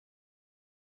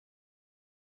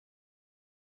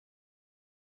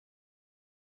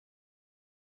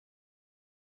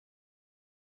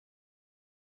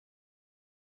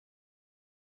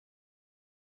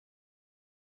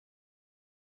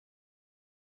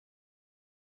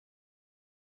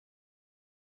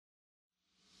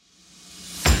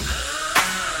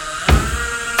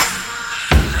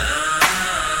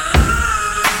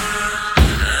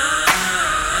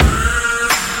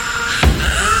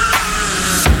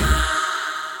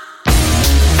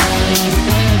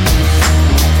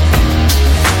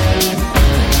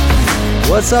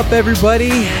What's up, everybody?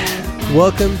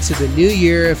 Welcome to the new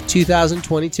year of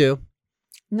 2022.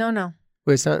 No.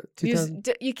 Wait, it's not 2000?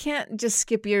 You can't just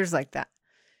skip years like that.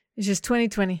 It's just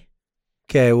 2020.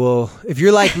 Okay, well, if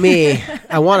you're like me,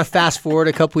 I want to fast forward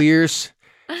a couple years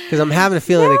because I'm having a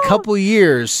feeling a couple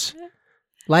years,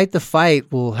 Light the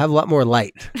Fight will have a lot more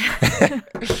light.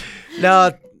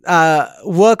 No,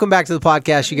 welcome back to the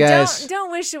podcast, you guys. Don't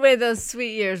wish away those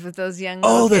sweet years with those young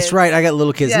Oh, kids. that's right. I got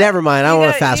little kids. Yeah. Never mind. I don't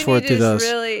want to fast forward through those.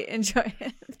 Really enjoy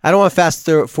it. I don't want to fast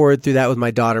forward through that with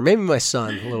my daughter. Maybe my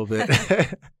son a little bit.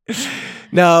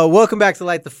 No, welcome back to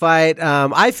Light the Fight.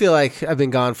 I feel like I've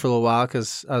been gone for a little while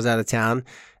because I was out of town,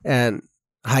 and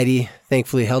Heidi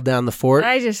thankfully held down the fort.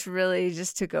 I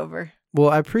just took over. Well,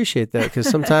 I appreciate that because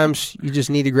sometimes you just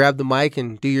need to grab the mic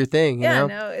and do your thing. You know?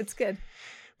 No, it's good.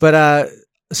 But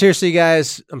seriously,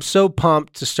 guys, I'm so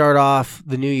pumped to start off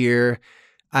the new year.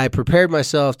 I prepared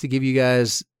myself to give you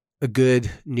guys a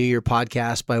good New Year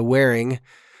podcast by wearing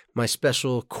my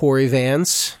special Corey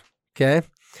Vans. Okay.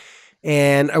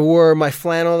 And I wore my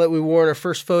flannel that we wore in our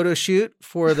first photo shoot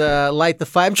for the Light the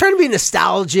Fight. I'm trying to be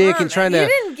nostalgic and trying to. You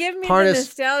didn't give me the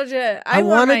nostalgia. I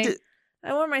wore my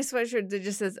sweatshirt that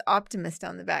just says Optimist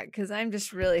on the back because I'm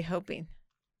just really hoping.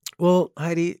 Well,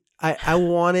 Heidi, I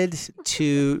wanted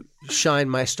to shine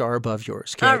my star above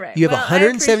yours. Okay? All right. You have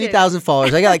 170,000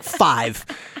 followers. I got like 5.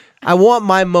 I want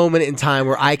my moment in time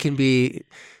where I can be,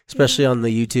 especially on the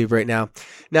YouTube right now.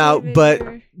 But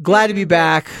glad to be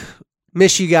back.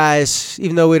 Miss you guys.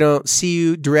 Even though we don't see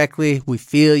you directly, we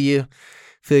feel you.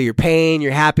 Feel your pain,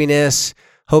 your happiness,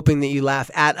 hoping that you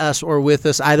laugh at us or with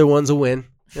us. Either one's a win,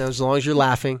 as long as you're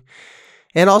laughing.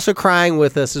 And also crying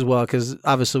with us as well, because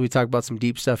obviously we talk about some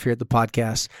deep stuff here at the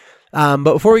podcast.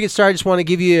 But before we get started, I just want to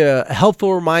give you a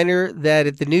helpful reminder that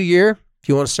at the new year, if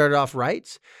you want to start it off right,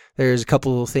 there's a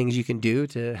couple of things you can do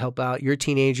to help out your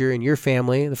teenager and your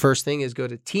family. The first thing is go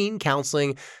to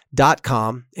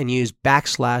teencounseling.com and use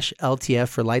 /LTF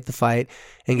for Light the Fight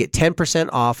and get 10%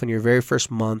 off on your very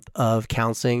first month of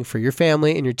counseling for your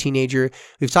family and your teenager.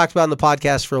 We've talked about in the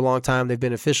podcast for a long time. They've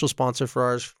been an official sponsor for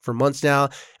ours for months now,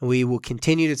 and we will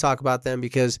continue to talk about them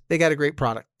because they got a great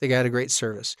product. They got a great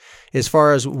service. As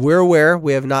far as we're aware,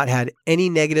 we have not had any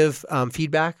negative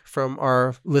feedback from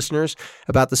our listeners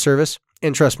about the service.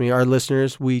 And trust me, our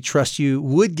listeners, we trust you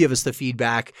would give us the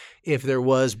feedback if there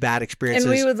was bad experiences.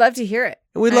 And we would love to hear it.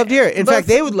 We'd love to hear it. In fact,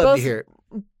 they would love to hear it.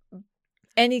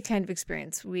 Any kind of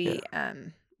experience. We've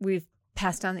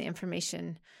passed on the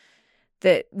information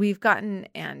that we've gotten,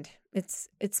 and it's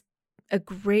a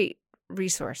great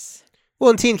resource.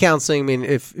 Well, in teen counseling, I mean,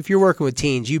 if you're working with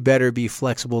teens, you better be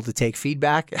flexible to take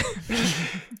feedback.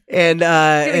 And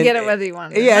get it whether you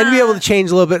want it. Yeah, and be able to change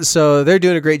a little bit. So they're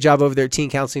doing a great job over there at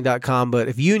teencounseling.com. But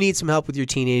if you need some help with your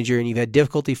teenager and you've had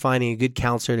difficulty finding a good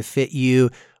counselor to fit you,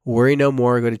 worry no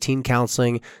more. Go to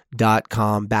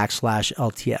teencounseling.com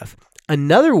 /LTF.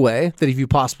 Another way that if you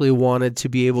possibly wanted to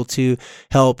be able to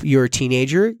help your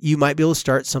teenager, you might be able to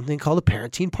start something called a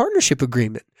parenting partnership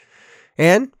agreement.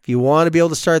 And if you want to be able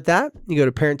to start that, you go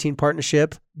to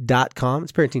parentingpartnership.com.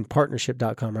 It's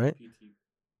parentingpartnership.com, right?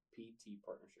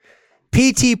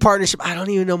 PT Partnership. I don't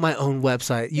even know my own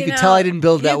website. You can tell I didn't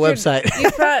build that website.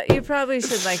 You probably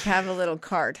should have a little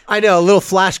card. I know, a little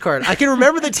flashcard. I can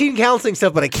remember the teen counseling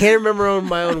stuff, but I can't remember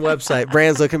my own website.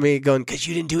 Brand's looking at me going, because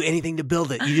you didn't do anything to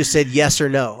build it. You just said yes or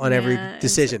no on every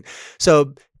decision.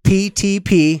 So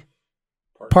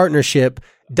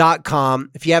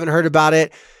PTPpartnership.com. If you haven't heard about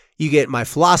it, you get my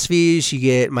philosophies, you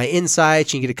get my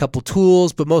insights, you get a couple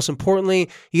tools, but most importantly,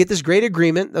 you get this great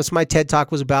agreement. That's what my TED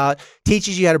Talk was about.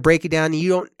 Teaches you how to break it down. You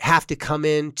don't have to come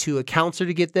in to a counselor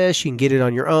to get this. You can get it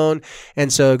on your own.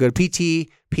 And so go to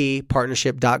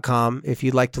ptppartnership.com if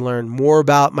you'd like to learn more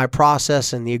about my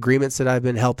process and the agreements that I've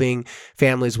been helping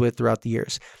families with throughout the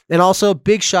years. And also,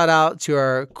 big shout out to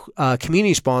our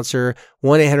community sponsor,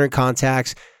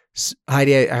 1-800-CONTACTS.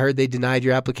 Heidi, I heard they denied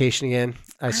your application again.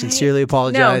 I sincerely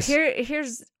apologize. No,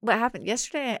 here's what happened.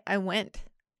 Yesterday, I went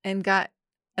to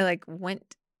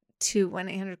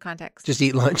 1-800-CONTACTS. Just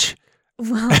eat lunch.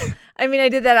 Well, I mean, I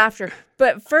did that after.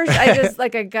 But first, I just, I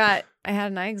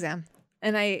had an eye exam.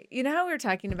 And you know how we were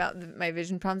talking about my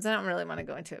vision problems? I don't really want to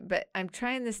go into it, but I'm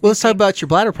trying this. Well, let's talk about your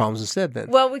bladder problems instead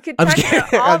then. Well, we could talk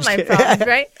about all my problems,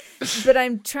 right? But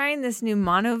I'm trying this new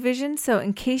monovision. So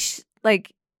in case,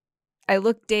 I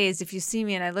look dazed. If you see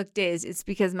me and I look dazed, it's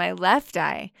because my left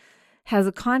eye has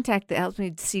a contact that helps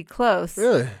me see close.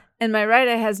 Really? And my right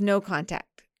eye has no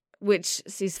contact, which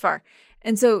sees far.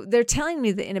 And so they're telling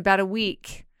me that in about a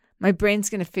week, my brain's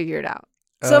going to figure it out.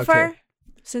 So far,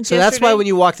 since yesterday. That's why when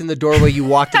you walked in the doorway, you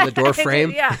walked in the door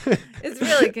frame? Yeah. It's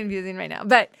really confusing right now.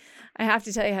 But I have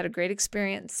to tell you, I had a great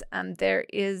experience. There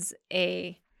is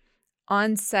a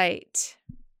on-site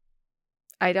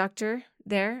eye doctor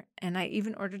there, and I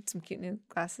even ordered some cute new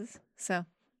glasses. So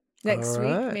next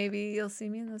week, maybe you'll see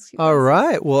me in those cute glasses. All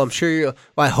right. Well, I'm sure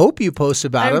I hope you post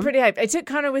about them. I'm pretty hyped. I took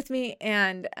Connor with me,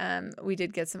 and we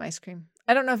did get some ice cream.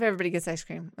 I don't know if everybody gets ice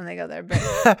cream when they go there,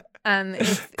 but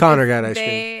Connor got ice cream.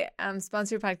 They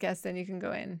sponsor your podcast, then you can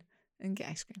go in and get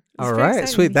ice cream. All right,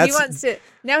 sweet. He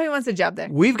wants a job there.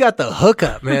 We've got the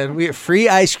hookup, man. We have free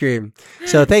ice cream.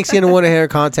 So thanks again to One Hair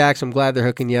Contacts. I'm glad they're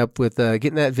hooking you up with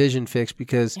getting that vision fixed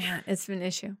because it's been an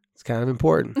issue. It's kind of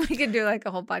important. We could do like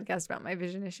a whole podcast about my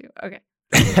vision issue. Okay,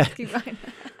 keep going.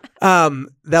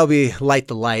 That'll be Light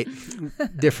the Light,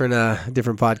 different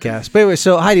podcast. But anyway,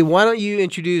 so Heidi, why don't you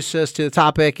introduce us to the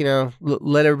topic?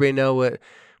 Let everybody know what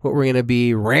we're going to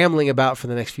be rambling about for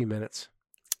the next few minutes.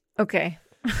 Okay.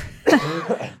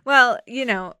 Well,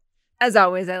 as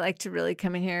always, I like to really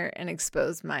come in here and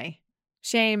expose my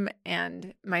shame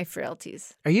and my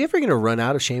frailties. Are you ever going to run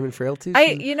out of shame and frailties?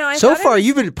 So far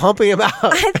you've been pumping them out.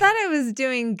 I thought I was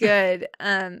doing good,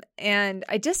 and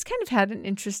I just kind of had an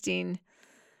interesting.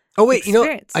 Oh wait,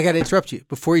 experience. I got to interrupt you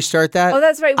before you start that. Oh,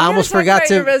 that's right. I almost forgot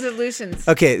to your resolutions.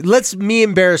 Okay, let's me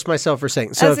embarrass myself for a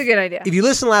second. So that's a good idea. If you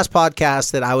listen to the last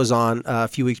podcast that I was on a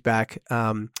few weeks back,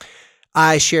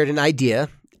 I shared an idea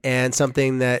and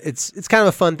something that it's kind of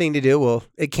a fun thing to do. Well,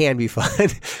 it can be fun.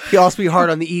 It can also be hard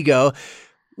on the ego. A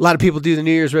lot of people do the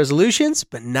New Year's resolutions,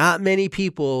 but not many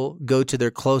people go to their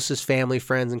closest family,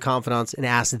 friends, and confidants and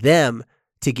ask them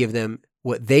to give them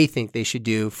what they think they should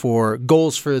do for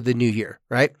goals for the new year,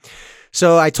 right?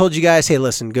 So I told you guys, hey,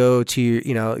 listen, go to,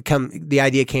 the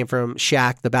idea came from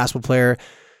Shaq, the basketball player.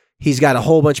 He's got a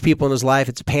whole bunch of people in his life.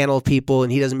 It's a panel of people,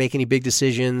 and he doesn't make any big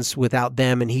decisions without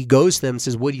them. And he goes to them and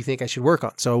says, what do you think I should work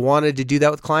on? So I wanted to do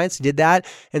that with clients, did that.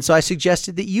 And so I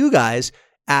suggested that you guys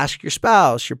ask your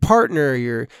spouse, your partner,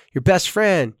 your best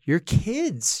friend, your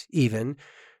kids even,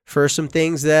 for some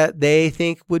things that they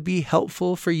think would be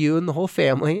helpful for you and the whole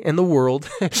family and the world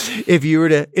if you were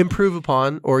to improve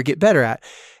upon or get better at.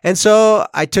 And so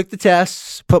I took the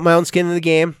tests, put my own skin in the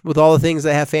game with all the things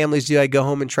that I have families do. I go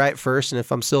home and try it first. And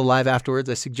if I'm still alive afterwards,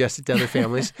 I suggest it to other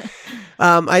families.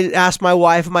 I asked my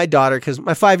wife and my daughter, because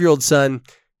my 5-year-old son,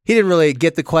 he didn't really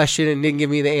get the question and didn't give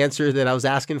me the answer that I was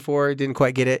asking for. Didn't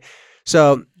quite get it.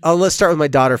 So let's start with my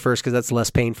daughter first, because that's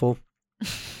less painful.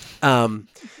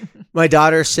 My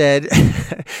daughter said,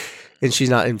 and she's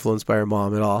not influenced by her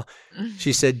mom at all.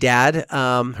 She said, Dad,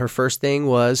 her first thing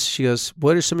was, she goes,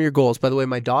 what are some of your goals? By the way,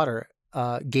 my daughter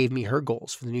gave me her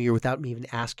goals for the new year without me even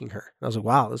asking her. And I was like,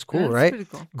 wow, that's cool, right? Pretty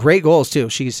cool. Great goals too.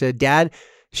 She said, Dad,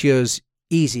 she goes,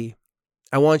 easy.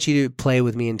 I want you to play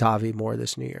with me and Tavi more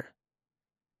this new year.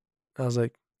 I was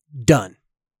like, done.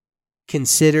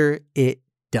 Consider it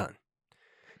done.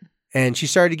 And she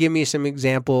started to give me some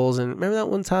examples. And remember that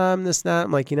one time, this, that?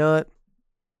 I'm like, you know what?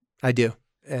 I do.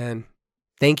 And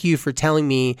thank you for telling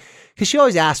me, because she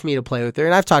always asked me to play with her.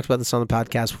 And I've talked about this on the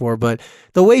podcast before, but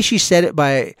the way she said it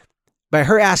by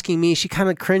her asking me, she kind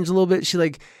of cringed a little bit.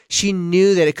 She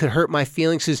knew that it could hurt my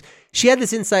feelings, because she had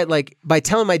this insight, like by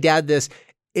telling my dad this,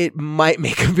 it might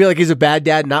make him feel like he's a bad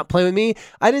dad not playing with me.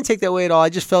 I didn't take that way at all. I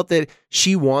just felt that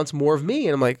she wants more of me.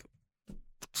 And I'm like,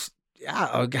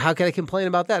 yeah, how can I complain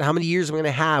about that? How many years am I going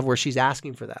to have where she's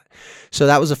asking for that? So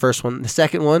that was the first one. The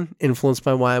second one, influenced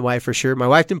by my wife for sure. My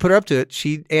wife didn't put her up to it.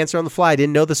 She answered on the fly.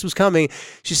 Didn't know this was coming.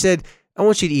 She said, I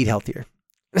want you to eat healthier.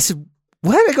 I said,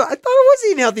 what? I thought I was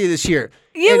eating healthier this year.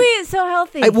 You eat so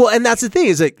healthy. And that's the thing,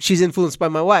 is like, she's influenced by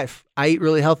my wife. I eat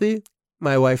really healthy.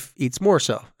 My wife eats more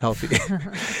so healthy.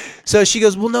 So she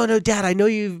goes, well, no, Dad, I know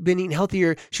you've been eating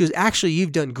healthier. She goes, actually,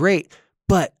 you've done great.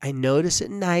 But I notice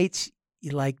at night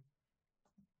you like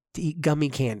to eat gummy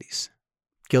candies.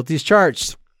 Guilty as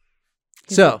charged.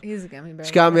 He's a gummy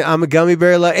bear. I'm a gummy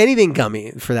bear. Anything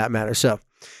gummy for that matter. So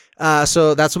that's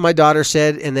what my daughter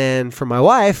said. And then for my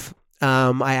wife,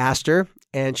 I asked her,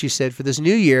 and she said, for this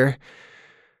new year,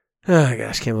 oh my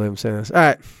gosh, can't believe I'm saying this. All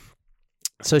right.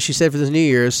 So she said, for this New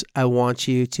Year's, I want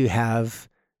you to have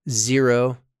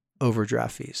 0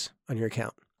 overdraft fees on your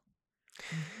account.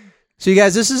 So you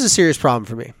guys, this is a serious problem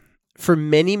for me. For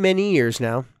many, many years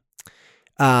now,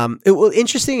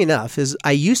 interesting enough is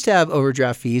I used to have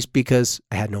overdraft fees because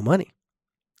I had no money.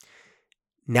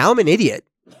 Now I'm an idiot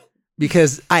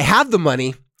because I have the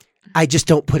money. I just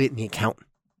don't put it in the account.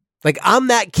 Like, I'm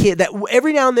that kid that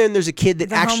every now and then there's a kid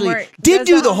that actually did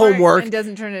do the homework and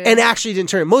doesn't turn it in. And actually didn't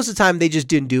turn it. Most of the time they just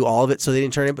didn't do all of it, so they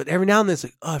didn't turn it. But every now and then it's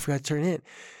like, oh, I forgot to turn it in.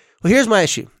 Well, here's my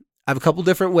issue. I have a couple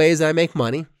different ways that I make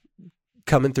money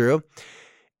coming through,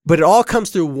 but it all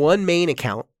comes through one main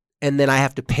account and then I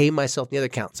have to pay myself the other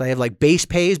account. So I have like base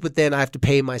pays, but then I have to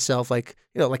pay myself like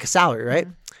a salary, right?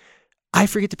 I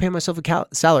forget to pay myself a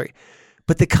salary.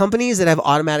 But the companies that have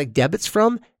automatic debits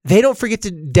from, they don't forget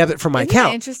to debit from my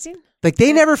account. Interesting. Like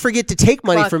they never forget to take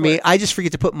money from me. I just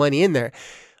forget to put money in there.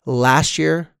 Last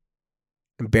year,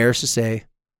 embarrassed to say,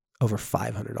 over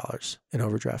 $500 in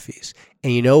overdraft fees.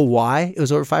 And you know why it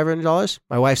was over $500?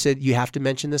 My wife said, you have to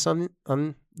mention this on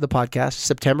the podcast.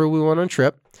 September, we went on a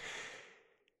trip.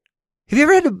 Have you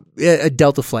ever had a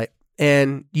Delta flight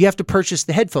and you have to purchase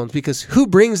the headphones? Because who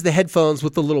brings the headphones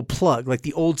with the little plug, like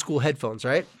the old school headphones,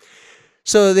 right?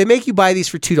 So they make you buy these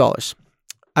for $2.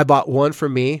 I bought one for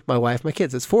me, my wife, my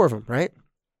kids. That's 4 of them, right?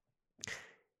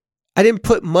 I didn't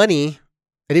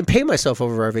pay myself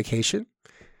over our vacation.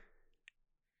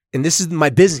 And this is my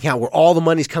business account where all the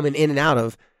money's coming in and out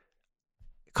of.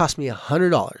 It cost me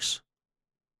 $100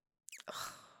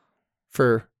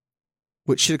 for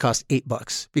what should have cost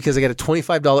 $8 because I got a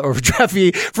 $25 overdraft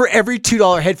fee for every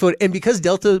 $2 headphone. And because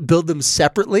Delta billed them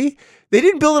separately, they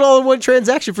didn't build it all in one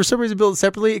transaction. For some reason, build it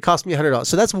separately. It cost me $100.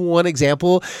 So that's one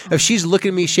example of she's looking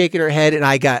at me, shaking her head, and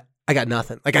I got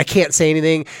nothing. Like I can't say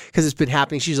anything because it's been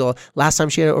happening. She's all, last time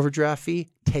she had an overdraft fee,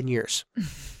 10 years.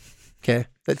 Okay.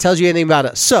 That tells you anything about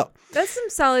us. So that's some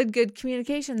solid, good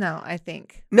communication though, I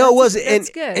think. No, it wasn't. That's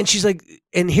good. And she's like,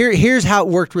 and here's how it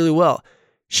worked really well.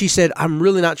 She said, I'm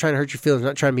really not trying to hurt your feelings. I'm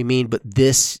not trying to be mean, but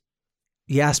this,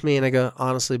 you asked me and I go,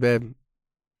 honestly, babe,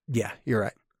 yeah, you're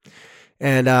right.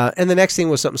 And the next thing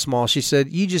was something small. She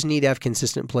said, you just need to have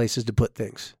consistent places to put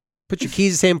things. Put your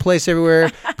keys the same place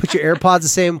everywhere. Put your AirPods the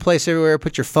same place everywhere.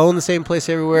 Put your phone the same place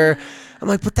everywhere. I'm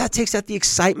like, but that takes out the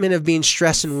excitement of being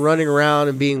stressed and running around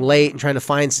and being late and trying to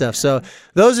find stuff. So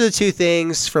those are the 2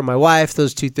 things from my wife.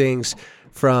 Those 2 things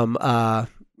from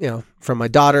from my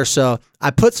daughter. So I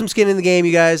put some skin in the game,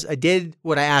 you guys. I did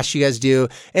what I asked you guys to do.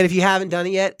 And if you haven't done it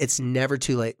yet, it's never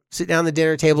too late. Sit down at the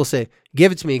dinner table, say,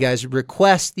 give it to me, guys.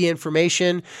 Request the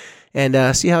information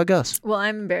and see how it goes. Well,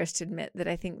 I'm embarrassed to admit that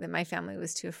I think that my family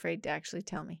was too afraid to actually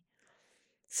tell me.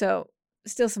 So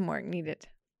still some work needed.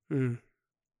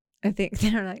 I think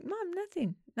they're like,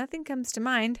 Mom, nothing comes to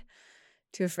mind.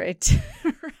 Too afraid to.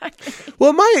 Right.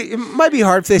 Well, it might be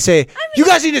hard if they say, you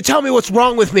guys need to tell me what's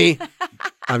wrong with me.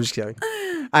 I'm just kidding.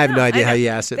 I have no idea how you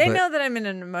asked it. They know that I'm in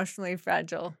an emotionally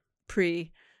fragile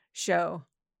pre-show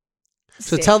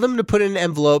So state. tell them to put in an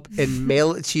envelope and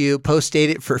mail it to you, post-date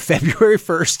it for February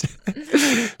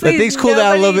 1st. Let things cool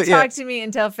down a little bit. Talk to me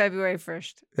until February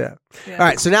 1st. Yeah. All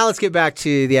right. So now let's get back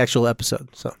to the actual episode.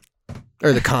 So,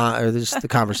 or the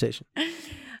conversation.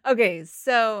 Okay.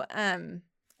 So,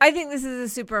 I think this is a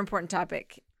super important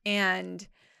topic, and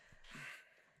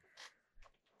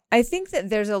I think that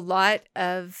there's a lot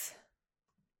of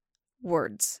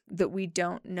words that we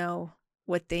don't know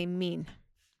what they mean.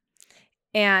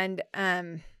 And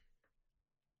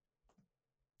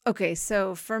okay,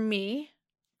 so for me,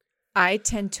 I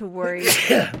tend to worry.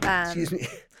 Excuse me.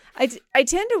 I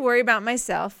tend to worry about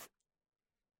myself,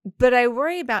 but I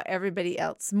worry about everybody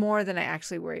else more than I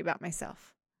actually worry about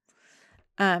myself.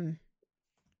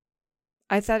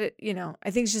 I thought I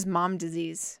think it's just mom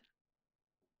disease.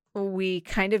 We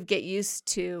kind of get used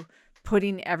to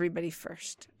putting everybody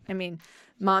first. I mean,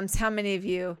 moms, how many of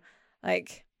you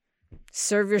like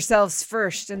serve yourselves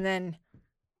first and then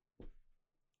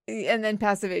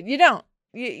pass it? You don't.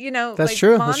 You know, that's like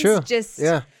true. Moms that's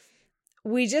true.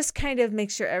 We just kind of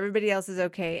make sure everybody else is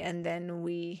okay, and then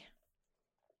we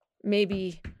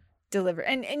maybe deliver.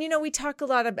 And we talk a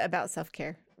lot about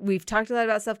self-care. We've talked a lot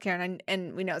about self-care,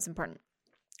 and we know it's important.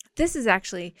 This is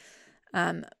actually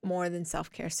more than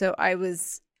self-care. So I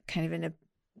was kind of in a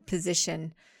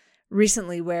position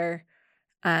recently where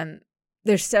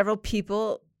there's several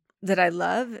people that I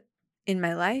love in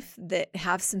my life that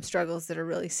have some struggles that are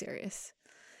really serious.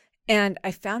 And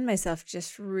I found myself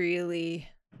just really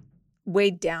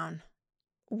weighed down,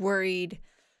 worried,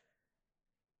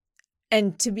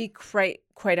 and to be quite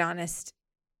honest,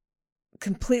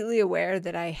 completely aware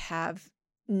that I have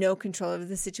no control over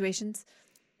the situations,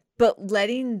 but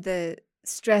letting the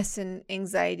stress and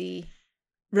anxiety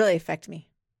really affect me.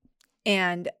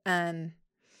 And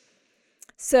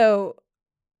so,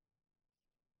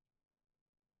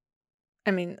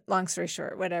 I mean, long story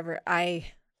short, whatever,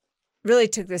 I really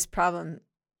took this problem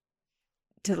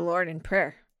to the Lord in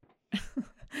prayer.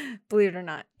 Believe it or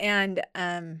not. And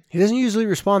he doesn't usually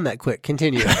respond that quick.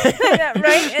 Continue. Yeah,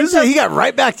 right? And so, he got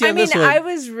right back to you on this one. I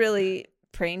was really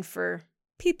praying for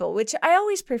people, which I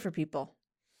always pray for people.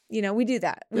 We do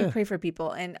that. We pray for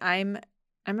people, and I'm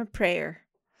a prayer.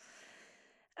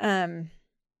 And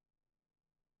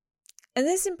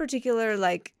this in particular,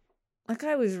 like Like,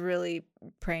 I was really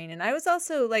praying. And I was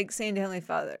also, like, saying to Heavenly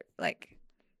Father, like,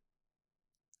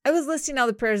 I was listing all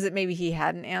the prayers that maybe he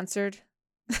hadn't answered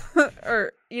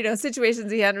or, you know,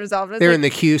 situations he hadn't resolved. They're like, in the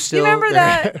queue still. You remember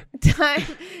that time?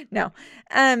 No.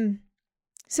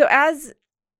 So as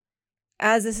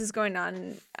this is going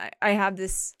on, I have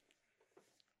this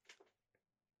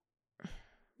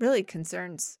really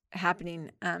concerns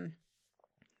happening.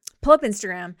 Pull up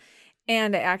Instagram,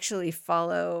 and I actually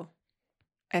follow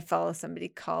somebody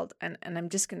called, and I'm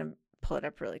just going to pull it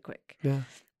up really quick. Yeah.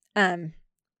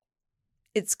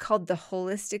 It's called The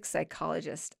Holistic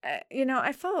Psychologist. You know,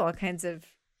 I follow all kinds of.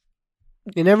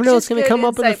 You never know what's going to come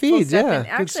up in the feeds. Yeah. And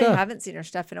actually, I haven't seen her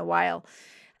stuff in a while.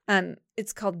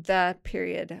 It's called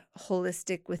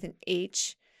Holistic with an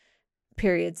H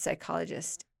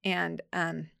psychologist. And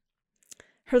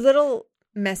her little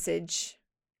message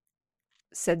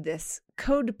said this: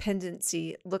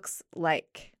 codependency looks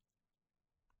like,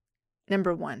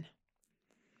 number 1,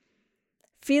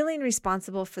 feeling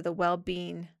responsible for the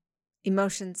well-being,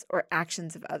 emotions, or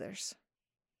actions of others.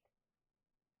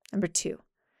 Number 2,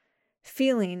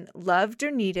 feeling loved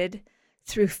or needed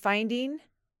through finding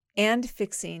and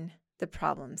fixing the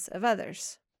problems of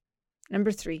others.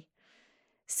 Number 3,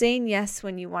 saying yes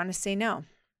when you want to say no.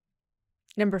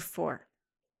 Number 4,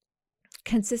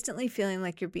 consistently feeling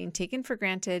like you're being taken for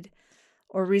granted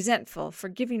or resentful for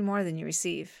giving more than you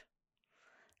receive.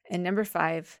 And number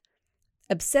 5,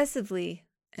 obsessively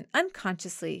and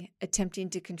unconsciously attempting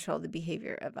to control the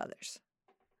behavior of others.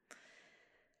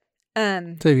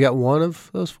 So you got one of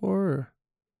those 4? Or?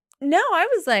 No, I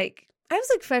was like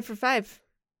 5 for 5.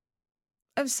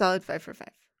 I was solid 5 for 5.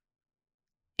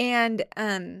 And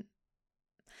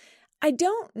I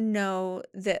don't know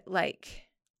that, like,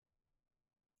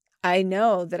 I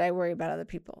know that I worry about other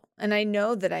people, and I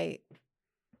know that I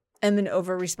am an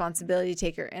over responsibility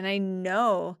taker, and I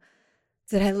know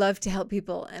that I love to help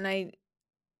people, and I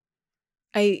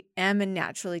am a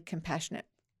naturally compassionate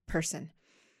person.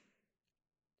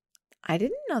 I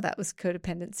didn't know that was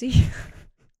codependency.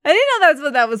 I didn't know that's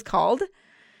what that was called.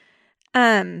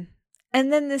 And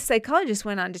then this psychologist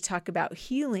went on to talk about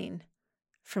healing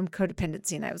from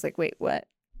codependency, and I was like, wait, what?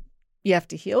 You have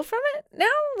to heal from it now?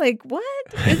 Like, what?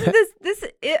 Isn't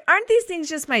aren't these things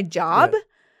just my job?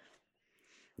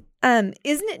 Yeah.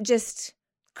 Isn't it just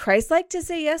Christ-like to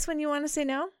say yes when you want to say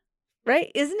no?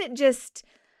 Right? Isn't it just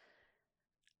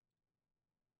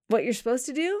what you're supposed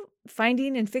to do?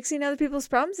 Finding and fixing other people's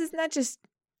problems? Isn't that just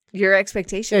your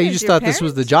expectation? Yeah, you just thought this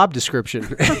was the job description.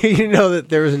 You didn't know that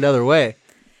there was another way.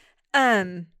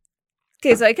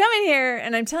 Okay, so I come in here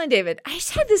and I'm telling David, I just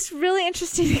had this really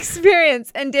interesting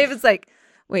experience. And David's like,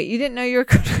 wait, you didn't know you were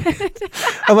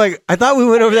codependent? I'm like, I thought we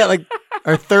went over that like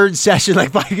our 3rd session like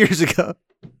 5 years ago.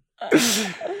 So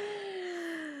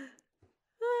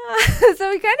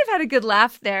we kind of had a good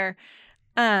laugh there.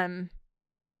 But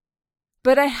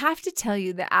I have to tell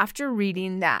you that after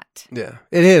reading that. Yeah,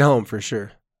 it hit home for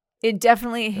sure. It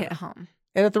definitely hit home.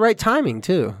 And at the right timing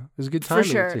too. It was good timing. For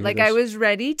sure. Like I was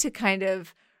ready to kind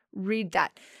of read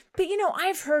that. But, you know,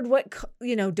 I've heard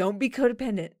don't be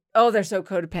codependent. Oh, they're so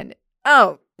codependent.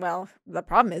 Oh, well, the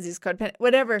problem is he's codependent.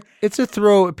 Whatever. It's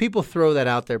people throw that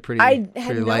out there pretty lightly. I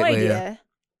had no idea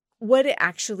what it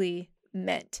actually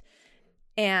meant.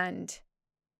 And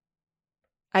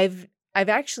I've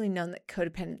actually known that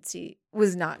codependency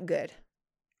was not good.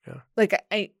 Yeah. Like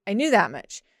I knew that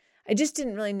much. I just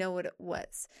didn't really know what it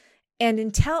was. And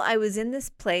until I was in this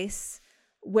place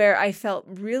where I felt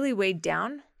really weighed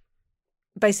down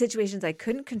by situations I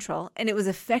couldn't control, and it was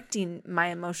affecting my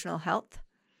emotional health,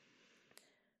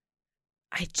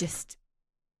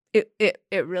 it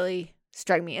really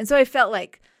struck me. And so I felt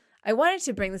like I wanted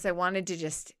to bring this. I wanted to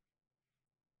just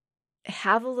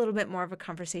have a little bit more of a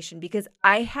conversation, because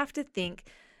I have to think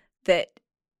that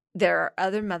there are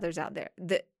other mothers out there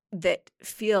that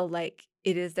feel like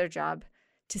it is their job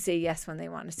to say yes when they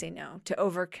want to say no, to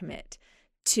overcommit,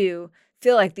 to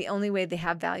feel like the only way they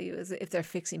have value is if they're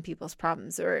fixing people's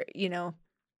problems, or,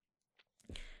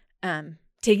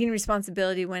 taking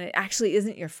responsibility when it actually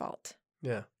isn't your fault.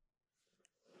 Yeah.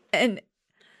 And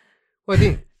well,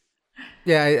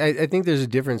 I think there's a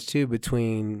difference too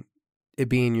between it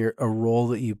being a role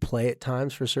that you play at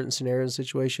times for certain scenarios and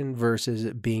situation versus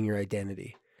it being your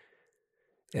identity.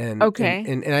 And okay.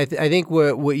 And I think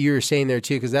what you were saying there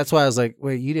too, because that's why I was like,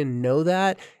 wait, you didn't know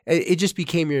that? It just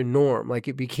became your norm. Like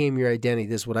it became your identity.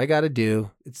 This is what I got to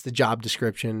do. It's the job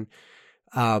description.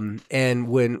 And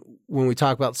when we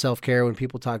talk about self-care, when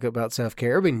people talk about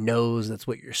self-care, everybody knows that's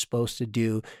what you're supposed to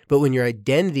do. But when your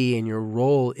identity and your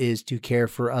role is to care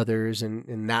for others,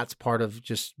 and that's part of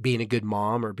just being a good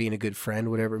mom or being a good friend,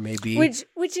 whatever it may be. Which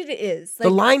it is. The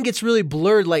line gets really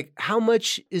blurred. Like, how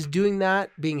much is doing that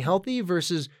being healthy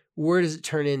versus where does it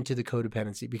turn into the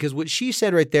codependency? Because what she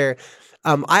said right there,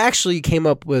 I actually came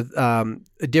up with a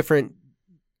different,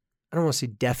 I don't want to say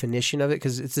definition of it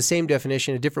because it's the same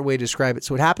definition, a different way to describe it.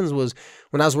 So what happens was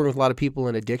when I was working with a lot of people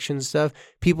in addiction and stuff,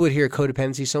 people would hear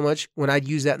codependency so much. When I'd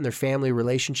use that in their family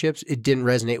relationships, it didn't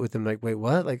resonate with them. Like, wait,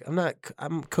 what? Like,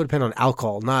 I'm codependent on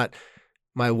alcohol, not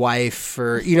my wife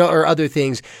or, or other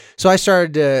things. So I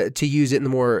started to use it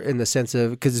in the sense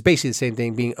of, because it's basically the same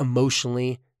thing, being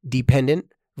emotionally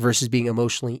dependent versus being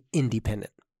emotionally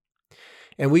independent.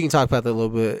 And we can talk about that a little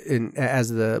bit as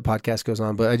the podcast goes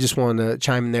on, but I just wanted to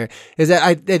chime in there is that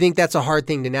I think that's a hard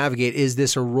thing to navigate. Is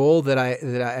this a role that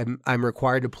I'm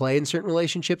required to play in certain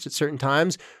relationships at certain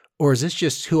times, or is this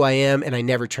just who I am and I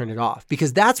never turn it off?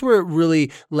 Because that's where it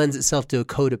really lends itself to a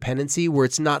codependency, where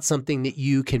it's not something that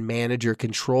you can manage or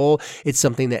control. It's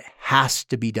something that has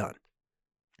to be done,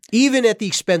 even at the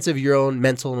expense of your own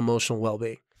mental and emotional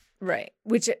well-being. Right,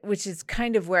 which is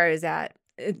kind of where I was at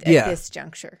this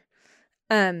juncture.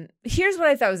 Here's what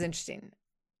I thought was interesting.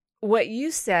 What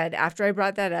you said after I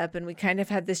brought that up, and we kind of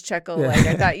had this chuckle, like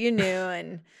I thought you knew,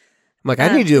 and I'm like,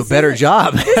 I need to do a better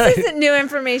job. This isn't new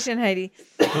information, Heidi.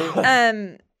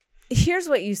 Here's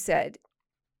what you said.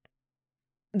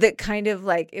 That kind of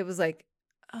like, it was like,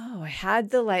 oh, I had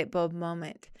the light bulb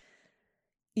moment.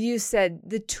 You said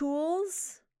the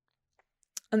tools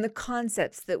and the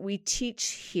concepts that we teach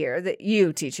here, that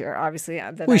you teach here, obviously,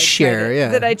 that we share,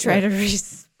 that I try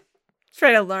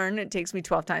to learn. It takes me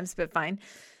 12 times, but fine.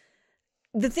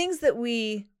 The things that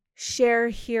we share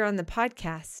here on the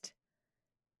podcast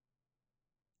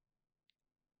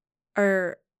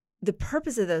are, the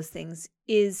purpose of those things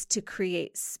is to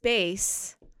create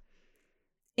space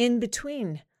in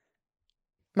between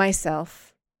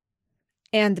myself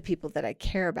and the people that I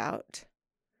care about,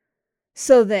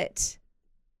 so that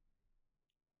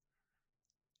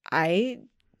I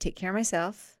take care of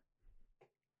myself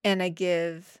and I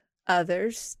give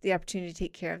others the opportunity to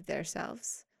take care of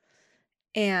themselves.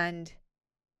 And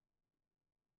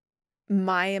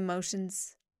my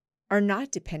emotions are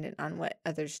not dependent on what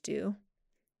others do,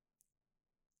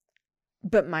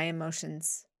 but my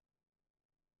emotions,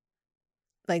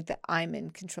 like that I'm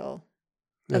in control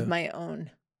of my own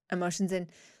emotions. And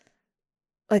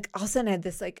like all of a sudden I had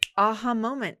this like aha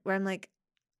moment where I'm like,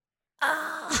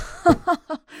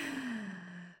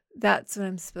 that's what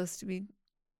I'm supposed to be.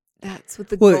 That's what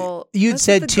the goal. You'd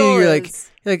said too, you're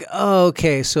like, oh,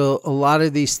 okay. So a lot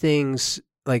of these things,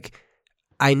 like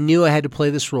I knew I had to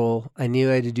play this role. I knew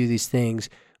I had to do these things,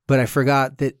 but I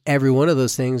forgot that every one of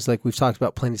those things, like we've talked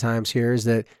about plenty of times here, is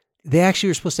that they actually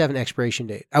were supposed to have an expiration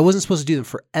date. I wasn't supposed to do them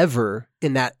forever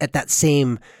at that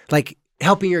same, like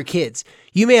helping your kids.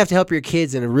 You may have to help your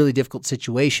kids in a really difficult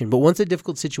situation, but once a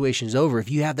difficult situation is over, if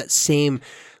you have that same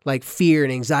like fear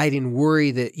and anxiety and worry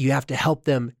that you have to help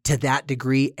them to that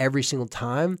degree every single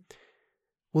time,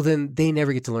 well, then they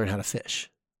never get to learn how to fish.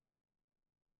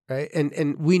 Right.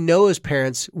 And we know as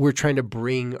parents, we're trying to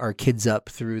bring our kids up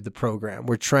through the program.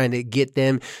 We're trying to get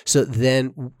them so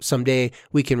then someday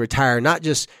we can retire, not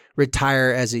just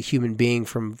retire as a human being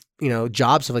from,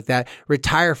 jobs, stuff like that,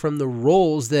 retire from the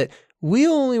roles that we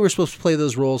only were supposed to play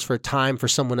those roles for a time for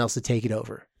someone else to take it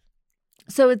over.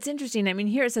 So it's interesting. I mean,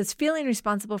 here it says feeling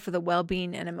responsible for the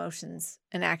well-being and emotions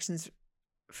and actions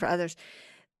for others.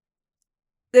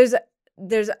 There's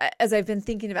as I've been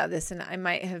thinking about this, and I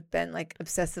might have been like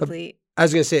obsessively. I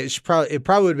was going to say it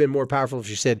probably would have been more powerful if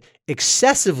you said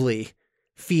excessively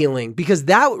feeling, because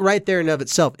that right there in of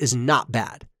itself is not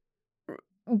bad.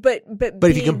 But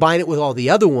if you combine it with all the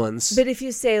other ones. But if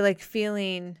you say like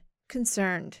feeling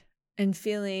concerned and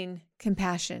feeling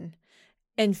compassion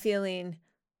and feeling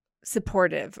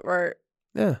supportive, or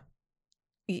I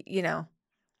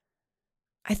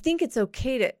think it's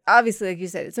okay to, obviously, like you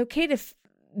said, it's okay to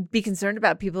be concerned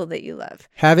about people that you love.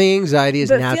 Having anxiety is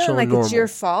but natural feeling like and normal. It's your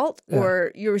fault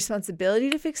or your responsibility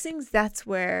to fix things, that's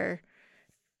where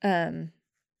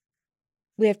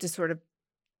we have to sort of,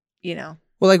 Well,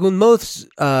 like when most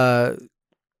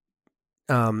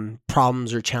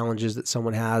problems or challenges that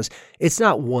someone has, it's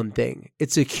not one thing.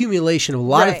 It's an accumulation of a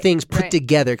lot of things put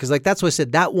together. Because like that's why I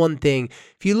said that one thing,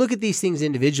 if you look at these things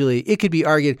individually, it could be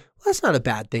argued, well, that's not a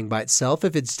bad thing by itself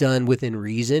if it's done within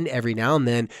reason every now and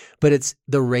then, but it's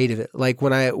the rate of it. Like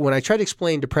when I try to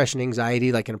explain depression,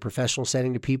 anxiety, like in a professional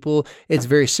setting to people, it's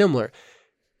very similar.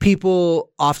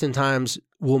 People oftentimes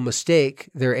will mistake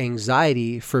their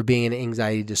anxiety for being an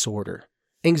anxiety disorder.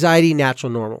 Anxiety,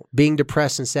 natural, normal. Being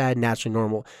depressed and sad, naturally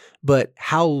normal. But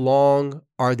how long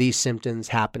are these symptoms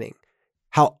happening?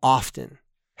 How often?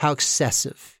 How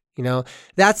excessive?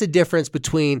 That's the difference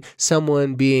between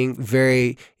someone being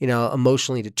very,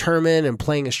 emotionally determined and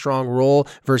playing a strong role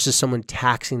versus someone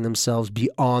taxing themselves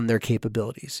beyond their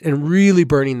capabilities and really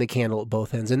burning the candle at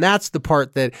both ends. And that's the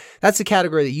part that's the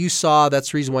category that you saw.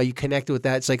 That's the reason why you connected with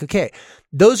that. It's like, okay,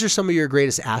 those are some of your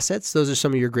greatest assets. Those are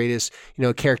some of your greatest,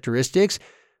 characteristics.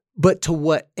 But to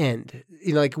what end?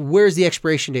 Like, where's the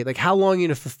expiration date? Like, how long are you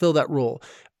going to fulfill that role?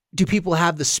 Do people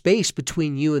have the space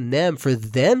between you and them for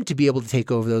them to be able to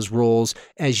take over those roles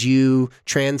as you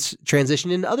transition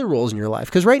into other roles in your life?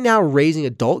 Because right now, raising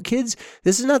adult kids,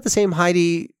 this is not the same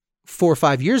Heidi 4 or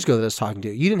 5 years ago that I was talking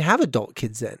to. You didn't have adult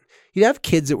kids then. You'd have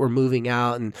kids that were moving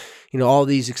out and, all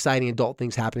these exciting adult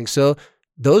things happening. So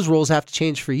those roles have to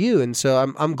change for you. And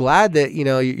so I'm glad that,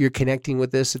 you're connecting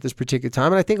with this at this particular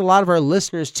time. And I think a lot of our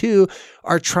listeners too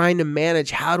are trying to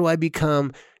manage, how do I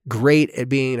become great at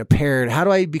being a parent? How do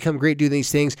I become great doing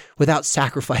these things without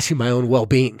sacrificing my own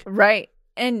well-being? Right.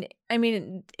 And I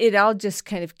mean, it all just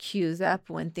kind of cues up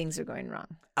when things are going wrong.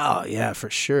 Oh, yeah,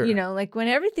 for sure. Like when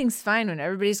everything's fine, when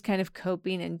everybody's kind of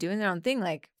coping and doing their own thing,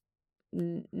 like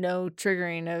no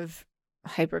triggering of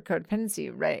hyper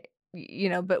codependency, right?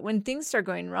 But when things start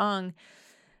going wrong,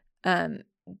 that's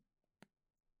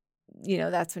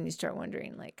when you start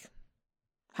wondering, like,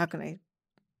 what can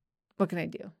I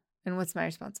do? And what's my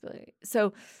responsibility?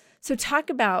 So talk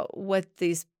about what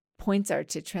these points are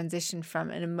to transition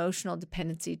from an emotional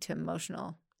dependency to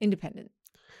emotional independence.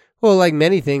 Well, like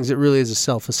many things, it really is a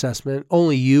self-assessment.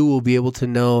 Only you will be able to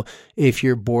know if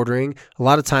you're bordering. A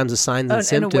lot of times the signs and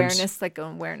symptoms. An awareness, like an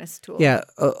awareness tool. Yeah.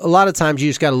 A lot of times you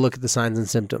just got to look at the signs and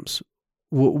symptoms.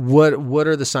 What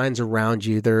are the signs around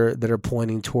you that are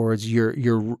pointing towards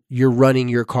you're running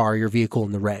your car, your vehicle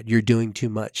in the red. You're doing too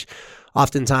much.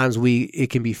 Oftentimes it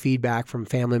can be feedback from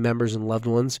family members and loved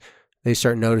ones. They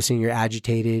start noticing you're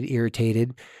agitated,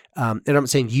 irritated. And I'm not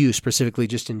saying you specifically,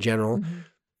 just in general.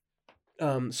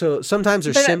 Mm-hmm. So sometimes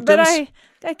there's symptoms.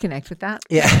 But I connect with that.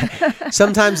 Yeah.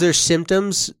 Sometimes there's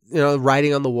symptoms,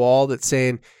 writing on the wall that's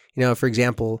saying, for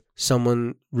example,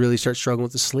 someone really starts struggling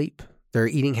with the sleep. Their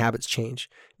eating habits change.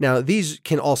 Now, these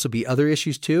can also be other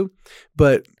issues too,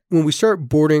 but when we start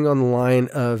bordering on the line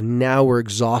of now we're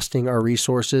exhausting our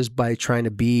resources by trying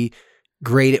to be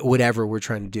great at whatever we're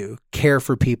trying to do, care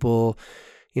for people,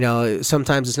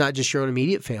 sometimes it's not just your own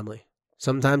immediate family.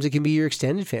 Sometimes it can be your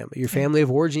extended family, your family of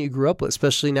origin you grew up with,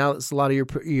 especially now that a lot of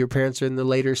your parents are in the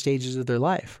later stages of their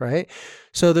life, right?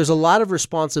 So there's a lot of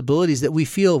responsibilities that we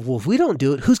feel, well, if we don't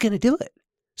do it, who's going to do it?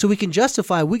 So we can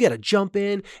justify, we got to jump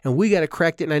in and we got to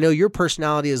correct it. And I know your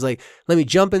personality is like, let me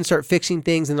jump in, start fixing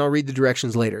things, and I'll read the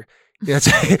directions later.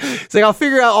 It's like I'll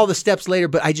figure out all the steps later,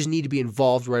 but I just need to be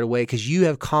involved right away because you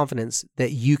have confidence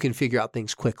that you can figure out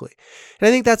things quickly. And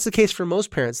I think that's the case for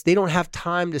most parents. They don't have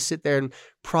time to sit there and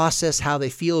process how they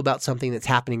feel about something that's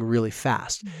happening really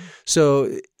fast. Mm-hmm.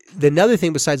 So another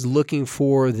thing besides looking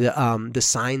for the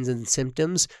signs and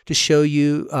symptoms to show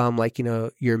you,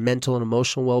 your mental and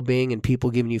emotional well-being and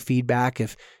people giving you feedback.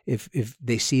 If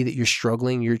they see that you're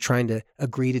struggling, you're trying to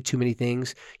agree to too many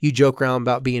things. You joke around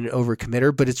about being an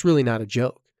overcommitter, but it's really not a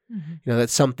joke. Mm-hmm.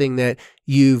 That's something that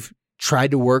you've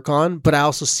tried to work on, but I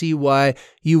also see why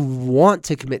you want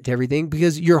to commit to everything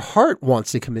because your heart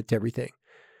wants to commit to everything.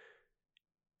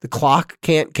 The clock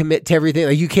can't commit to everything.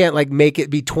 Like you can't make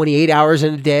it be 28 hours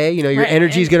in a day. Your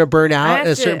energy is going to burn out at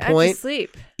a certain point. I have to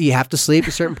sleep. You have to sleep at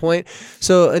a certain point.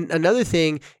 So another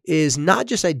thing is not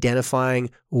just identifying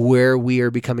where we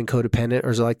are becoming codependent, or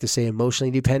as I like to say,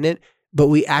 emotionally dependent, but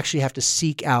we actually have to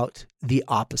seek out the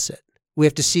opposite. We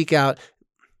have to seek out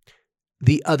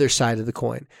the other side of the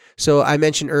coin. So I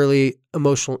mentioned early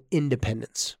emotional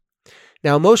independence.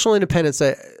 Now, emotional independence,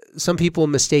 some people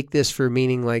mistake this for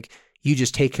meaning like, you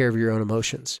just take care of your own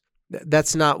emotions.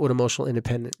 That's not what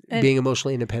being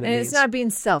emotionally independent means. It's not being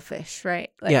selfish,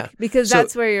 right? Because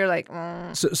that's where you're like.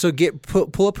 So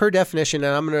pull up her definition,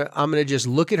 and I'm gonna just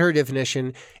look at her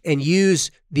definition and use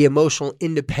the emotional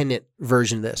independent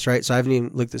version of this, right? So I haven't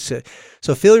even looked at this.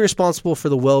 So feeling responsible for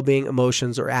the well-being,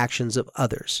 emotions, or actions of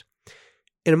others.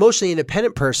 An emotionally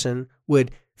independent person would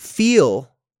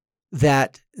feel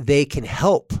that they can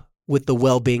help with the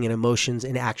well-being and emotions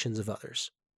and actions of others,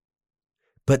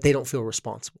 but they don't feel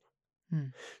responsible.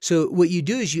 So what you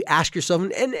do is you ask yourself,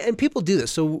 and people do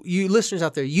this. So you listeners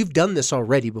out there, you've done this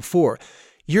already before.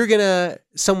 You're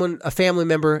a family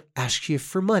member asks you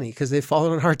for money because they've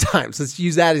fallen on hard times. Let's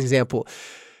use that as an example.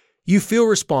 You feel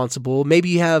responsible. Maybe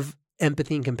you have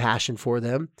empathy and compassion for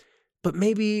them, but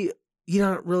maybe you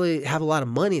don't really have a lot of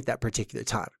money at that particular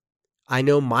time. I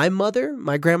know my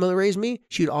grandmother raised me,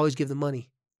 she would always give the money.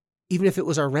 Even if it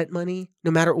was our rent money,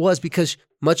 no matter what it was, because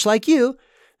much like you,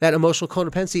 that emotional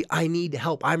codependency, I need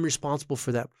help. I'm responsible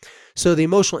for that. So the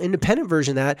emotional independent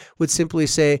version of that would simply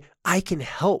say, I can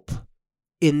help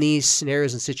in these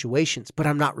scenarios and situations, but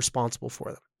I'm not responsible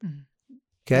for them. Mm-hmm.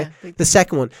 Okay. Yeah, the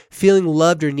second one, feeling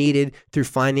loved or needed through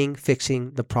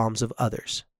fixing the problems of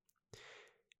others.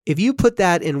 If you put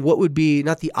that in what would be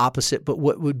not the opposite, but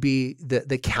what would be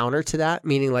the counter to that,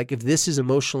 meaning like if this is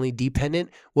emotionally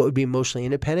dependent, what would be emotionally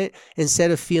independent?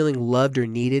 Instead of feeling loved or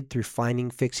needed through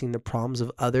fixing the problems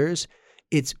of others,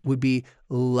 it would be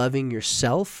loving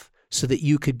yourself so that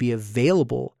you could be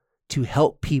available to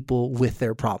help people with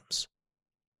their problems.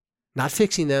 Not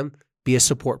fixing them, be a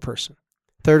support person.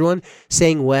 Third one,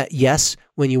 saying yes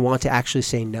when you want to actually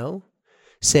say no.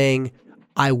 Saying,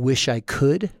 I wish I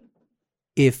could.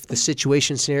 If the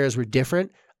situation scenarios were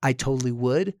different, I totally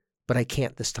would, but I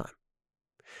can't this time.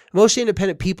 Emotionally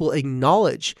independent people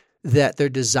acknowledge that their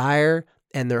desire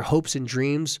and their hopes and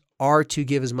dreams are to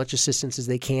give as much assistance as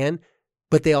they can,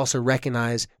 but they also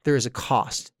recognize there is a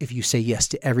cost if you say yes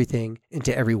to everything and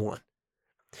to everyone.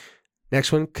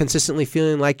 Next one, consistently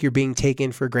feeling like you're being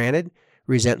taken for granted,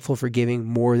 resentful for giving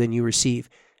more than you receive.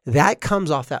 That comes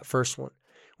off that first one.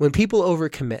 When people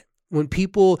overcommit, when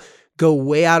people go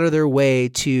way out of their way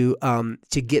to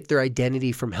get their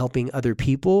identity from helping other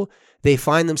people, they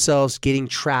find themselves getting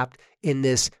trapped in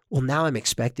this, well, now I'm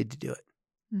expected to do it.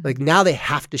 Mm-hmm. Like now they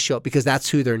have to show up because that's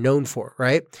who they're known for,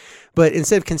 right? But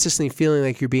instead of consistently feeling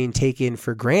like you're being taken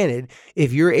for granted,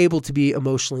 if you're able to be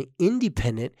emotionally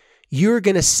independent, you're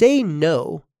going to say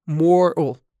no more,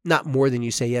 well, not more than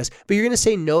you say yes, but you're going to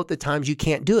say no at the times you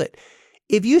can't do it.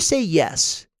 If you say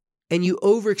yes, and you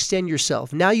overextend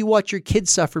yourself. Now you watch your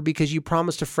kids suffer because you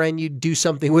promised a friend you'd do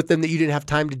something with them that you didn't have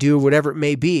time to do, or whatever it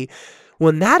may be.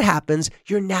 When that happens,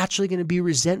 you're naturally going to be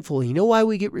resentful. You know why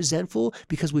we get resentful?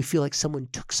 Because we feel like someone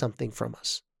took something from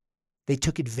us. They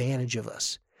took advantage of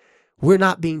us. We're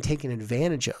not being taken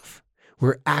advantage of.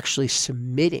 We're actually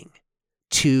submitting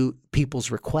to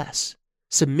people's requests.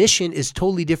 Submission is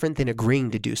totally different than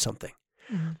agreeing to do something.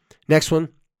 Mm-hmm. Next one,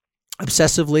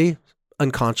 obsessively,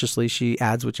 unconsciously, she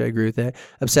adds, which I agree with that,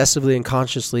 obsessively,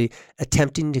 unconsciously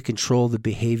attempting to control the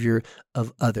behavior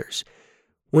of others.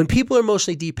 When people are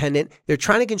emotionally dependent, they're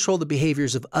trying to control the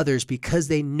behaviors of others because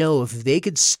they know if they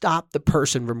could stop the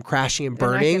person from crashing and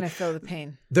burning, they're not going to feel the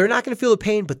pain. They're not going to feel the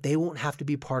pain, but they won't have to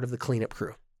be part of the cleanup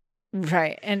crew.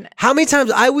 Right. And how many times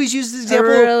I always use this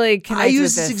example? I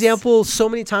use this example so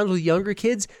many times with younger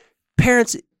kids.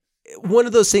 Parents, one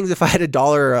of those things, if I had $1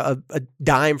 or a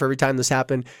dime for every time this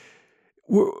happened,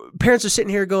 parents are sitting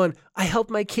here going, I helped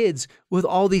my kids with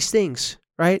all these things,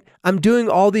 right? I'm doing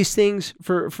all these things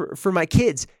for my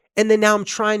kids. And then now I'm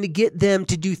trying to get them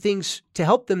to do things to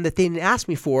help them that they didn't ask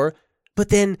me for. But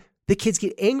then the kids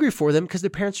get angry for them because their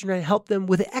parents are trying to help them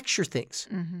with extra things,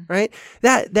 right?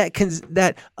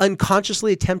 That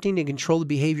unconsciously attempting to control the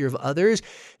behavior of others,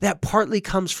 that partly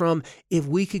comes from if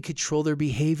we could control their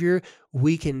behavior,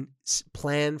 we can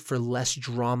plan for less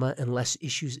drama and less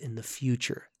issues in the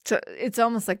future. So it's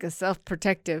almost like a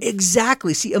self-protective.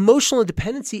 Exactly. See, emotional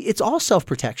dependency, it's all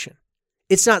self-protection.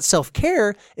 It's not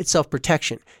self-care, it's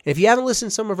self-protection. And if you haven't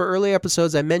listened to some of our early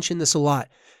episodes, I mentioned this a lot.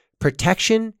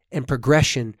 Protection and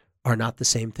progression are not the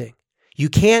same thing. You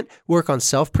can't work on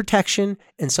self-protection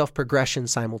and self-progression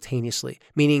simultaneously,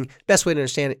 meaning, best way to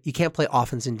understand it, you can't play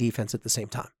offense and defense at the same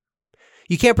time.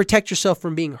 You can't protect yourself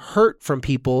from being hurt from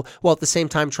people while at the same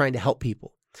time trying to help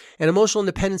people. And emotional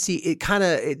independency, it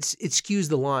skews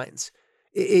the lines.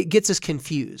 It gets us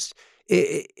confused.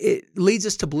 It leads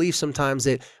us to believe sometimes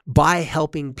that by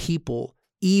helping people,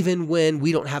 even when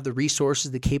we don't have the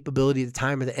resources, the capability, the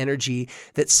time, or the energy,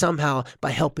 that somehow by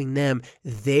helping them,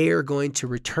 they're going to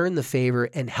return the favor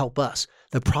and help us.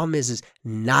 The problem is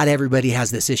not everybody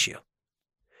has this issue.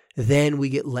 Then we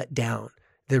get let down.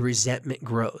 The resentment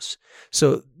grows.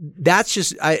 So that's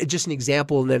just an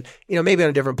example. And then, maybe on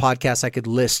a different podcast, I could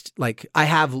list, I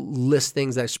have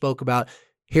things that I spoke about.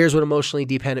 Here's what emotionally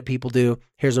dependent people do.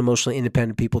 Here's what emotionally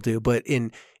independent people do. But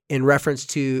in reference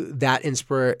to that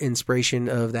inspiration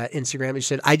of that Instagram, you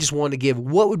said, I just want to give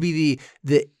what would be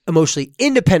the emotionally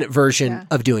independent version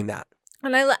of doing that.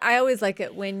 And I always like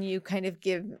it when you kind of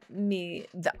give me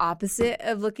the opposite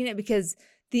of looking at, because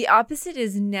the opposite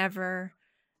is never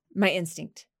my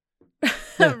instinct.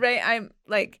 Yeah. Right? I'm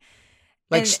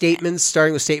statements,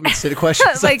 starting with statements to the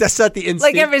questions. That's not the instinct.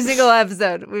 Like every single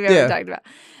episode we've ever talked about.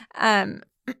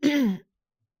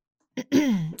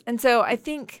 And so I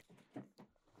think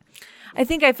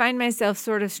I find myself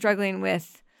sort of struggling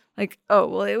with like, oh,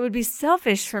 well, it would be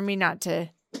selfish for me not to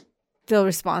feel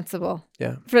responsible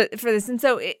for this. And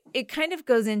so it kind of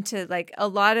goes into like a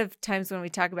lot of times when we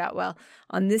talk about, well,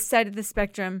 on this side of the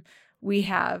spectrum, we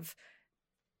have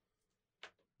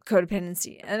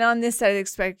codependency. And on this side of the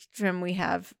spectrum, we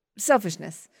have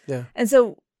selfishness. Yeah. And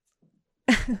so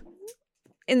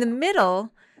in the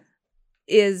middle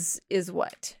is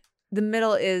what? The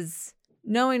middle is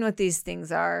knowing what these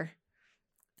things are.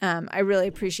 I really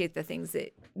appreciate the things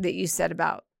that you said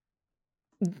about,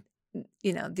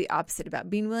 the opposite, about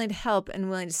being willing to help and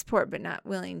willing to support, but not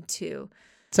willing to.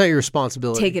 It's not your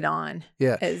responsibility. Take it on.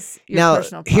 Yeah. As your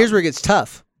personal problem. Here's where it gets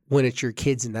tough when it's your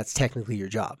kids and that's technically your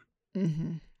job.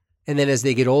 Mm-hmm. And then as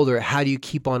they get older, how do you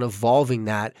keep on evolving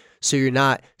that so you're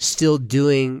not still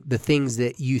doing the things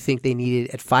that you think they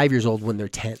needed at 5 years old when they're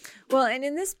 10? Well, and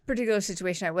in this particular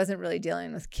situation, I wasn't really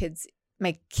dealing with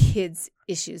my kids'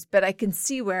 issues, but I can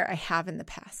see where I have in the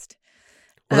past.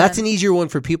 Well, that's an easier one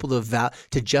for people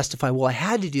to justify. Well, I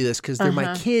had to do this because they're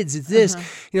my kids. It's this.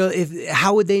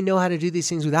 How would they know how to do these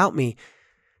things without me?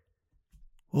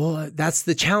 Well, that's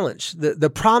the challenge. The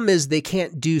problem is they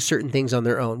can't do certain things on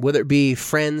their own, whether it be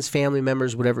friends, family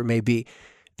members, whatever it may be.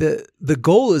 The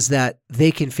goal is that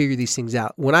they can figure these things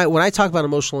out. When I talk about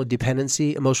emotional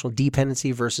dependency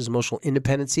versus emotional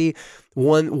independency,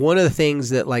 one of the things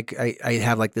that like I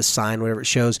have like this sign, whatever it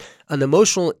shows, an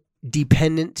emotional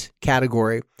dependent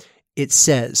category, it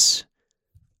says,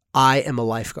 I am a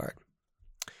lifeguard.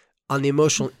 On the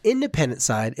emotional independent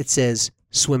side, it says,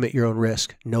 swim at your own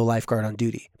risk, no lifeguard on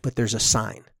duty. But there's a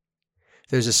sign.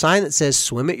 There's a sign that says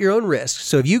swim at your own risk.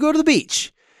 So if you go to the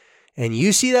beach and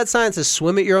you see that sign that says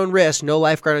swim at your own risk, no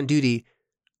lifeguard on duty,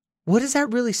 what is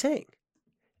that really saying?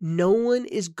 No one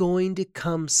is going to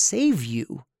come save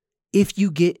you if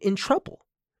you get in trouble.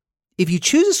 If you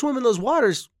choose to swim in those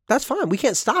waters, that's fine. We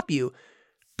can't stop you,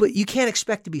 but you can't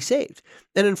expect to be saved.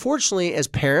 And unfortunately, as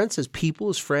parents, as people,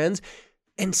 as friends,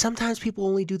 and sometimes people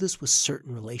only do this with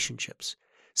certain relationships.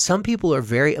 Some people are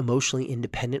very emotionally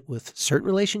independent with certain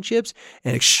relationships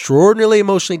and extraordinarily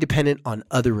emotionally dependent on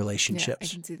other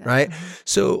relationships. Yeah, I can see that. Right? Mm-hmm.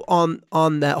 So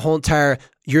on that whole entire,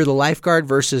 you're the lifeguard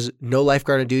versus no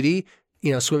lifeguard on duty,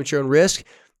 swim at your own risk.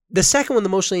 The second one, the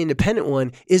emotionally independent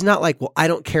one, is not like, well, I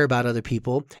don't care about other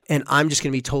people and I'm just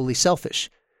going to be totally selfish.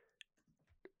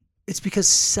 It's because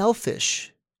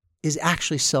selfish is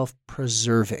actually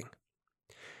self-preserving.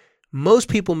 Most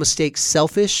people mistake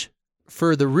selfish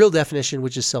for the real definition,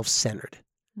 which is self-centered.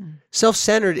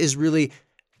 Self-centered is really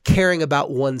caring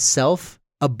about oneself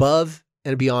above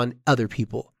and beyond other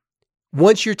people.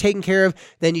 Once you're taken care of,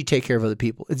 then you take care of other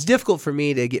people. It's difficult for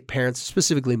me to get parents,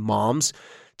 specifically moms,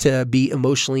 to be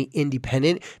emotionally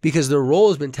independent because their role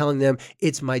has been telling them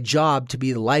it's my job to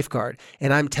be the lifeguard.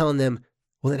 And I'm telling them,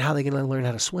 well, then how are they going to learn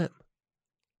how to swim?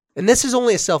 And this is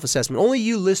only a self-assessment. Only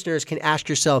you listeners can ask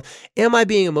yourself, am I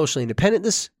being emotionally independent in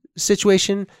this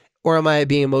situation, or am I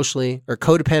being emotionally or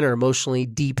codependent or emotionally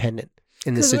dependent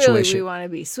in this situation? Really, we want to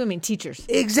be swimming teachers.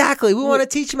 Exactly. We want to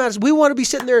teach them how to. We want to be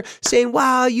sitting there saying,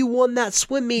 wow, you won that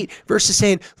swim meet, versus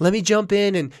saying, let me jump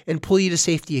in and pull you to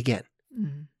safety again.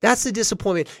 Mm-hmm. That's the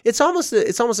disappointment. It's almost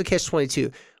a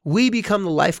catch-22. We become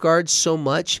the lifeguard so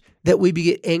much that we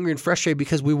get angry and frustrated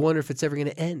because we wonder if it's ever going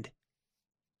to end.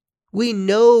 We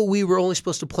know we were only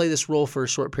supposed to play this role for a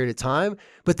short period of time,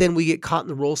 but then we get caught in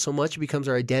the role so much, it becomes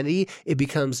our identity. It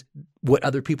becomes what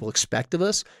other people expect of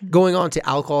us. Mm-hmm. Going on to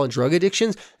alcohol and drug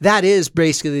addictions, that is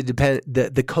basically the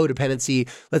codependency.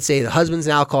 Let's say the husband's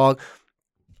an alcoholic.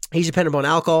 He's dependent upon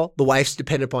alcohol. The wife's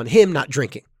dependent upon him not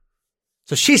drinking.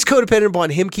 So she's codependent upon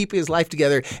him keeping his life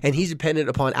together, and he's dependent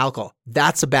upon alcohol.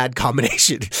 That's a bad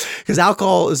combination because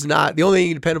alcohol is not the only thing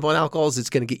you depend upon. Alcohol is it's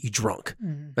going to get you drunk.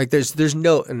 Mm-hmm. Like there's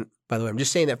no, and by the way, I'm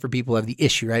just saying that for people who have the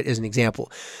issue, right? As an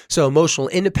example. So emotional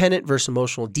independent versus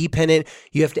emotional dependent.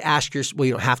 You have to ask yourself, well,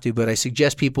 you don't have to, but I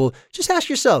suggest people just ask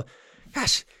yourself,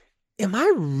 gosh, am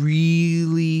I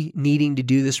really needing to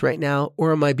do this right now,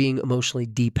 or am I being emotionally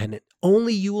dependent?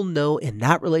 Only you will know in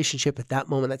that relationship at that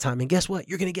moment, that time. And guess what?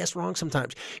 You're going to guess wrong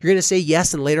sometimes. You're going to say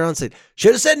yes and later on say,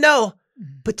 should have said no.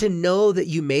 But to know that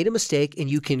you made a mistake and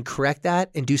you can correct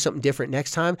that and do something different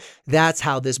next time, that's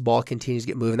how this ball continues to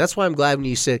get moving. That's why I'm glad when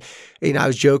you said, I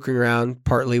was joking around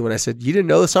partly when I said, you didn't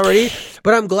know this already,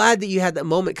 but I'm glad that you had that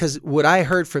moment because what I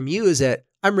heard from you is that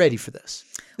I'm ready for this.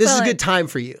 This is a good time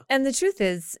for you. And the truth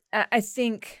is, I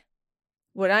think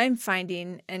what I'm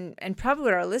finding, and probably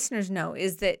what our listeners know,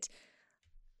 is that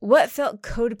what felt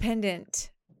codependent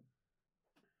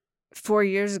 4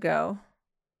 years ago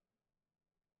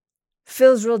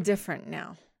feels real different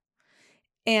now.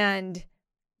 And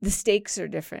the stakes are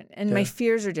different, and my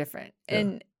fears are different. Yeah.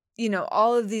 And,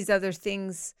 all of these other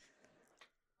things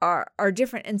are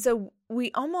different. And so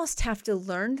we almost have to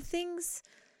learn things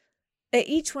at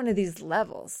each one of these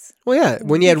levels. Well, yeah.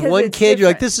 When you had one kid, different. You're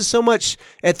like, this is so much.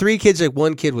 At 3 kids, like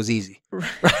one kid was easy.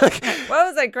 What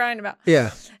was I crying about?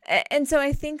 Yeah. And so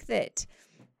I think that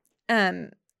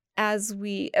as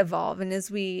we evolve and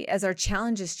as our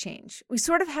challenges change, we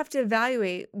sort of have to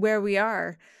evaluate where we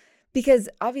are, because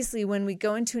obviously when we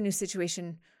go into a new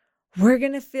situation, we're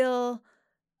going to feel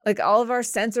like all of our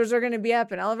sensors are going to be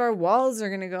up and all of our walls are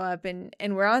going to go up, and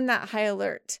we're on that high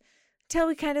alert until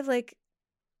we kind of like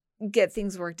get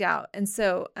things worked out. And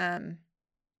so,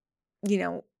 you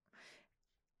know,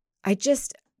 I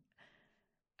don't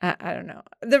know.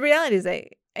 The reality is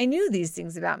I knew these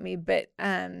things about me, but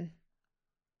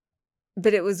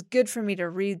it was good for me to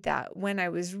read that when I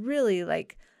was really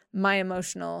like my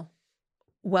emotional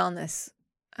wellness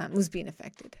was being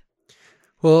affected.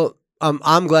 Well,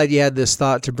 I'm glad you had this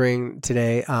thought to bring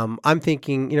today. I'm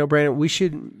thinking, Brandon, we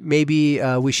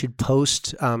should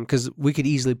post, because we could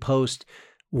easily post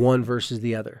one versus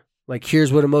the other. Like,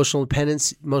 here's what emotional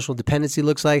dependency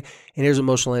looks like, and here's what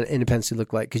emotional independency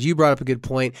look like. Because you brought up a good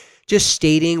point. Just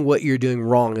stating what you're doing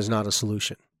wrong is not a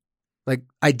solution. Like,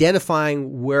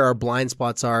 identifying where our blind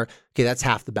spots are, okay, that's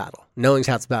half the battle. Knowing's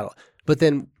half the battle. But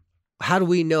then how do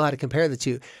we know how to compare the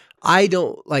two? I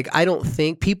don't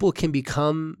think people can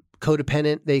become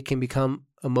codependent. They can become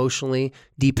emotionally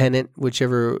dependent,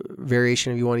 whichever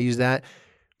variation of you want to use that.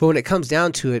 But when it comes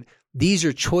down to it, these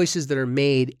are choices that are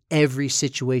made every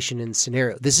situation and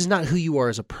scenario. This is not who you are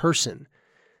as a person.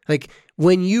 Like,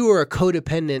 when you are a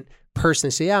codependent person,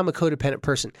 they say, yeah, I'm a codependent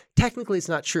person. Technically, it's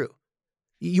not true.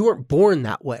 You weren't born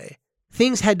that way.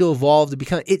 Things had to evolve to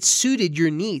become, it suited your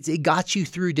needs. It got you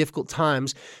through difficult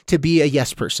times to be a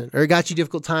yes person, or it got you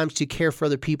difficult times to care for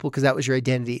other people because that was your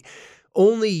identity.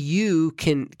 Only you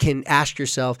can ask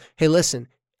yourself, hey, listen,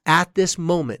 at this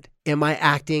moment, am I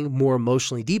acting more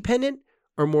emotionally dependent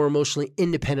or more emotionally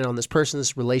independent on this person,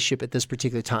 this relationship at this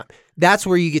particular time? That's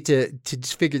where you get to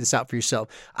figure this out for yourself.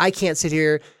 I can't sit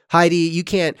here, Heidi,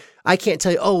 I can't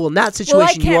tell you, oh, well, in that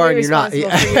situation you are and you're not. For you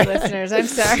listeners, I'm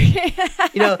sorry.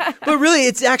 But really,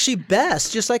 it's actually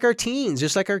best, just like our teens,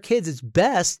 just like our kids, it's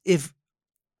best if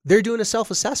they're doing a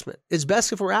self-assessment. It's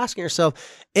best if we're asking ourselves,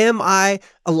 am I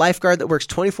a lifeguard that works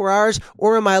 24 hours,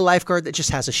 or am I a lifeguard that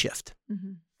just has a shift?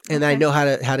 Mm-hmm. And I know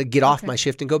how to get off my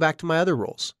shift and go back to my other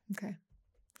roles. Okay.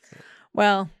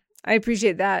 Well, I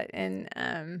appreciate that. And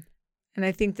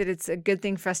I think that it's a good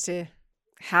thing for us to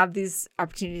have these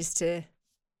opportunities to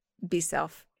be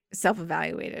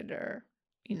self-evaluated, or,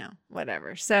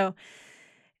 whatever. So,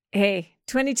 hey,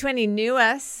 2020 knew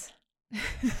us.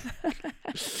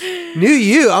 Knew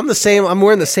you. I'm the same. I'm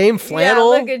wearing the same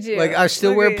flannel. Yeah, look at you. Like, I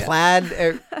still wear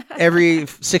plaid every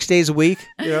 6 days a week,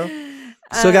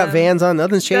 Still got Vans on.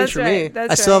 Nothing's changed for me.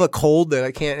 I still have a cold that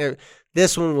I can't.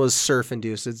 This one was surf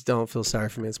induced. Don't feel sorry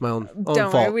for me. It's my own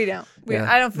fault. Worry, we don't.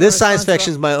 I don't feel this science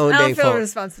fiction is my own dang fault. I don't feel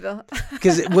responsible.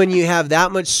 Because when you have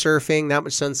that much surfing, that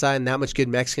much sunshine, that much good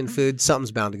Mexican food,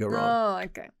 something's bound to go wrong. Oh,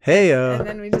 okay. Hey, and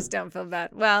then we just don't feel bad.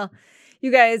 Well,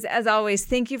 you guys, as always,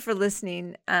 thank you for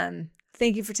listening.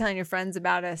 Thank you for telling your friends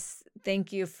about us.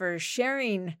 Thank you for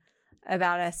sharing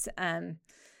about us. And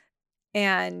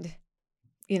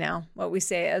what we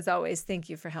say, as always, thank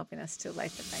you for helping us to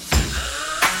light the fight.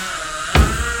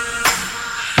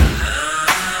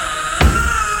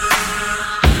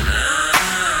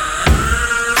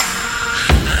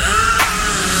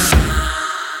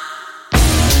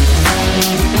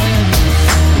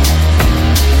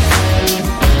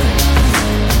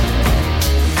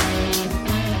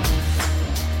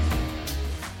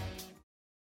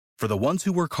 For the ones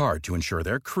who work hard to ensure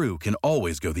their crew can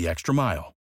always go the extra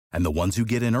mile, and the ones who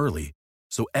get in early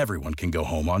so everyone can go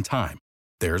home on time,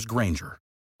 there's Grainger,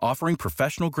 offering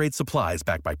professional-grade supplies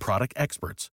backed by product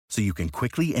experts so you can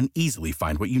quickly and easily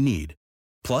find what you need.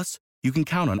 Plus, you can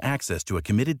count on access to a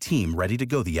committed team ready to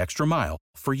go the extra mile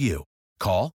for you.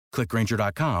 Call, click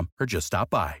Grainger.com, or just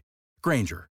stop by.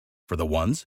 Grainger, for the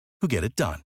ones who get it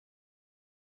done.